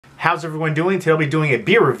How's everyone doing? Today I'll be doing a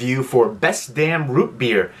beer review for Best Damn Root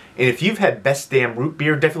Beer. And if you've had Best Damn Root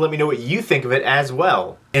Beer, definitely let me know what you think of it as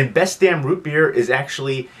well. And Best Damn Root Beer is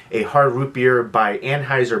actually a hard root beer by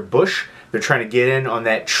Anheuser-Busch. They're trying to get in on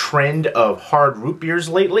that trend of hard root beers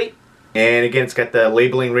lately. And again, it's got the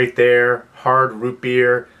labeling right there, hard root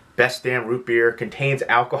beer, Best Damn Root Beer, contains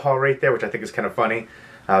alcohol right there, which I think is kind of funny.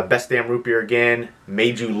 Best Damn Root Beer again,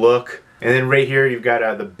 made you look. And then right here you've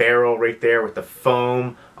got the barrel right there with the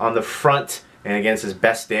foam on the front. And again, it says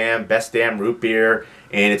Best Damn Root Beer.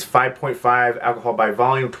 And it's 5.5 alcohol by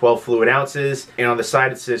volume, 12 fluid ounces. And on the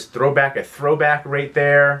side it says Throwback, a throwback right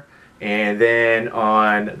there. And then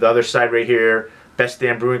on the other side right here, Best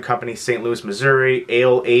Damn Brewing Company, St. Louis, Missouri.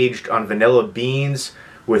 Ale aged on vanilla beans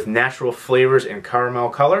with natural flavors and caramel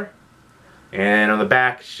color. And on the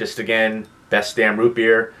back, it's just again, Best Damn Root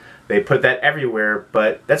Beer. They put that everywhere,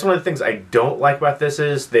 but that's one of the things I don't like about this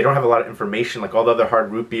is they don't have a lot of information like all the other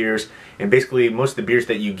hard root beers. And basically most of the beers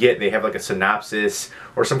that you get, they have like a synopsis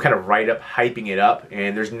or some kind of write-up hyping it up,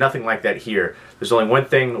 and there's nothing like that here. There's only one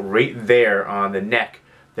thing right there on the neck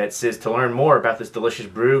that says to learn more about this delicious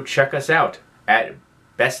brew, check us out at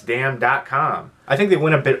bestdamn.com. I think they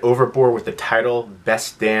went a bit overboard with the title,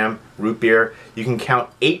 Best Damn Root Beer. You can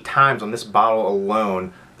count 8 times on this bottle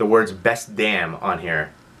alone the words Best Damn on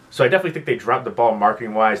here. So I definitely think they dropped the ball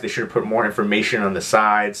marketing-wise. They should have put more information on the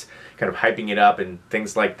sides, kind of hyping it up and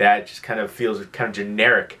things like that. It just kind of feels kind of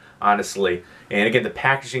generic, honestly. And again, the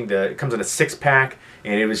packaging, it comes in a 6-pack,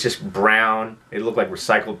 and it was just brown. It looked like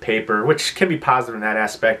recycled paper, which can be positive in that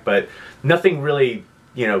aspect, but nothing really,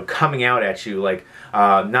 you know, coming out at you. Like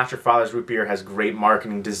Not Your Father's Root Beer has great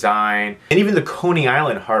marketing design. And even the Coney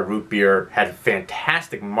Island Hard Root Beer had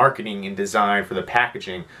fantastic marketing and design for the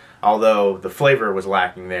packaging, although the flavor was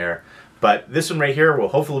lacking there. But this one right here will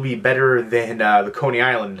hopefully be better than the Coney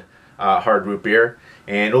Island Hard Root Beer.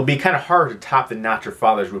 And it'll be kind of hard to top the Not Your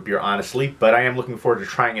Father's Root Beer, honestly, but I am looking forward to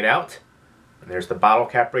trying it out. And there's the bottle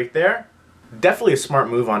cap right there. Definitely a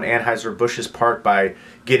smart move on Anheuser-Busch's part by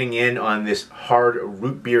getting in on this hard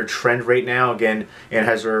root beer trend right now. Again,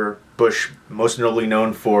 Anheuser-Busch, most notably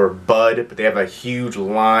known for Bud, but they have a huge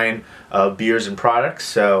line of beers and products,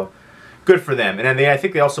 so good for them. And then I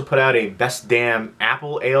think they also put out a Best Damn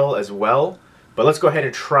Apple Ale as well. But let's go ahead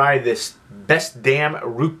and try this Best Damn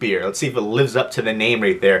Root Beer. Let's see if it lives up to the name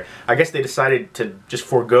right there. I guess they decided to just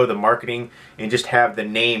forego the marketing and just have the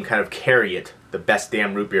name kind of carry it. The Best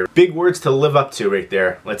Damn Root Beer. Big words to live up to right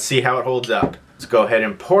there. Let's see how it holds up. Let's go ahead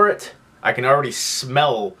and pour it. I can already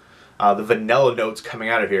smell the vanilla notes coming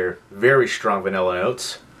out of here. Very strong vanilla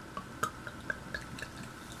notes.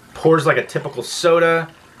 Pours like a typical soda.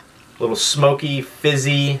 A little smoky,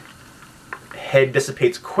 fizzy. Head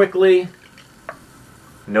dissipates quickly.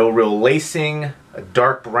 No real lacing. A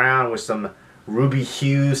dark brown with some ruby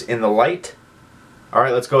hues in the light.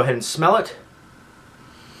 Alright, let's go ahead and smell it.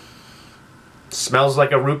 Smells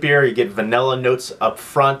like a root beer. You get vanilla notes up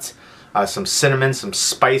front, some cinnamon, some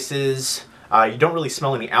spices. You don't really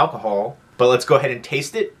smell any alcohol, but let's go ahead and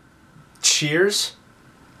taste it. Cheers.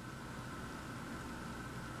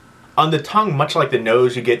 On the tongue, much like the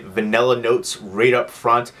nose, you get vanilla notes right up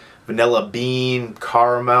front. Vanilla bean,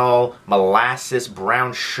 caramel, molasses,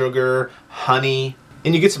 brown sugar, honey.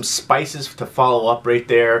 And you get some spices to follow up right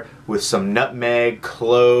there with some nutmeg,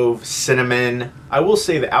 clove, cinnamon. I will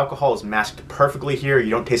say the alcohol is masked perfectly here. You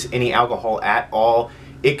don't taste any alcohol at all.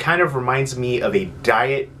 It kind of reminds me of a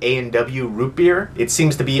diet A&W root beer. It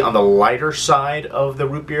seems to be on the lighter side of the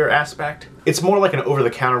root beer aspect. It's more like an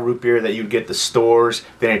over-the-counter root beer that you'd get at the stores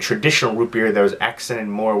than a traditional root beer that was accented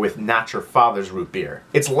more with Not Your Father's Root Beer.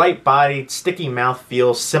 It's light-bodied, sticky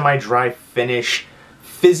mouthfeel, semi-dry finish,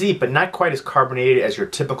 fizzy but not quite as carbonated as your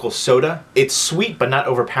typical soda. It's sweet but not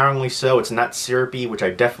overpoweringly so. It's not syrupy, which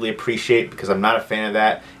I definitely appreciate because I'm not a fan of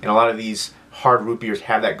that. And a lot of these hard root beers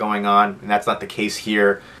have that going on, and that's not the case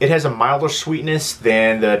here. It has a milder sweetness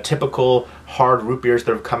than the typical hard root beers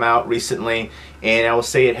that have come out recently, and I will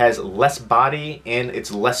say it has less body and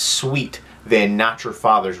it's less sweet than Not Your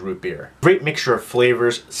Father's Root Beer. Great mixture of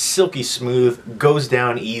flavors, silky smooth, goes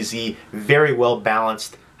down easy, very well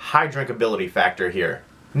balanced, high drinkability factor here.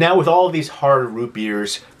 Now with all of these hard root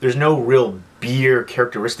beers, there's no real beer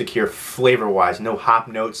characteristic here flavor-wise, no hop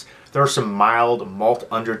notes. There are some mild malt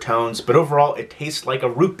undertones, but overall it tastes like a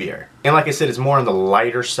root beer. And like I said, it's more on the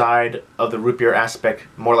lighter side of the root beer aspect,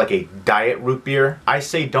 more like a diet root beer. I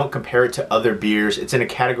say don't compare it to other beers. It's in a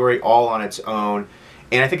category all on its own,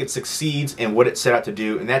 and I think it succeeds in what it set out to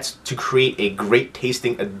do, and that's to create a great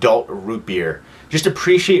tasting adult root beer. Just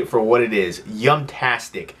appreciate it for what it is,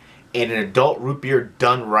 yum-tastic, and an adult root beer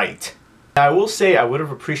done right. I will say I would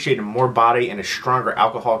have appreciated more body and a stronger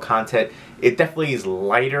alcohol content. It definitely is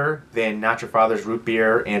lighter than Not Your Father's root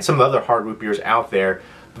beer and some of the other hard root beers out there.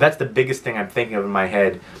 But that's the biggest thing I'm thinking of in my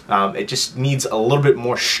head. It just needs a little bit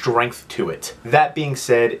more strength to it. That being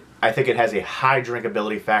said, I think it has a high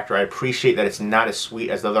drinkability factor. I appreciate that it's not as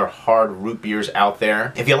sweet as the other hard root beers out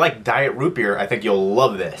there. If you like diet root beer, I think you'll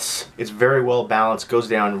love this. It's very well balanced, goes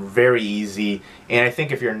down very easy, and I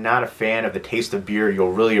think if you're not a fan of the taste of beer,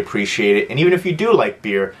 you'll really appreciate it. And even if you do like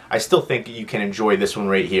beer, I still think you can enjoy this one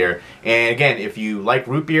right here. And again, if you like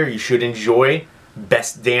root beer, you should enjoy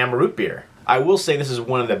Best Damn Root Beer. I will say this is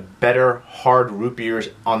one of the better hard root beers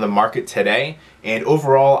on the market today, and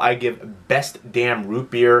overall I give Best Damn Root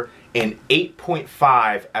Beer an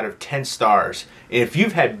 8.5 out of 10 stars. And if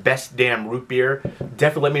you've had Best Damn Root Beer,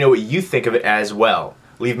 definitely let me know what you think of it as well.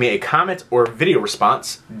 Leave me a comment or video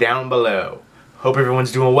response down below. Hope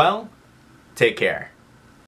everyone's doing well. Take care.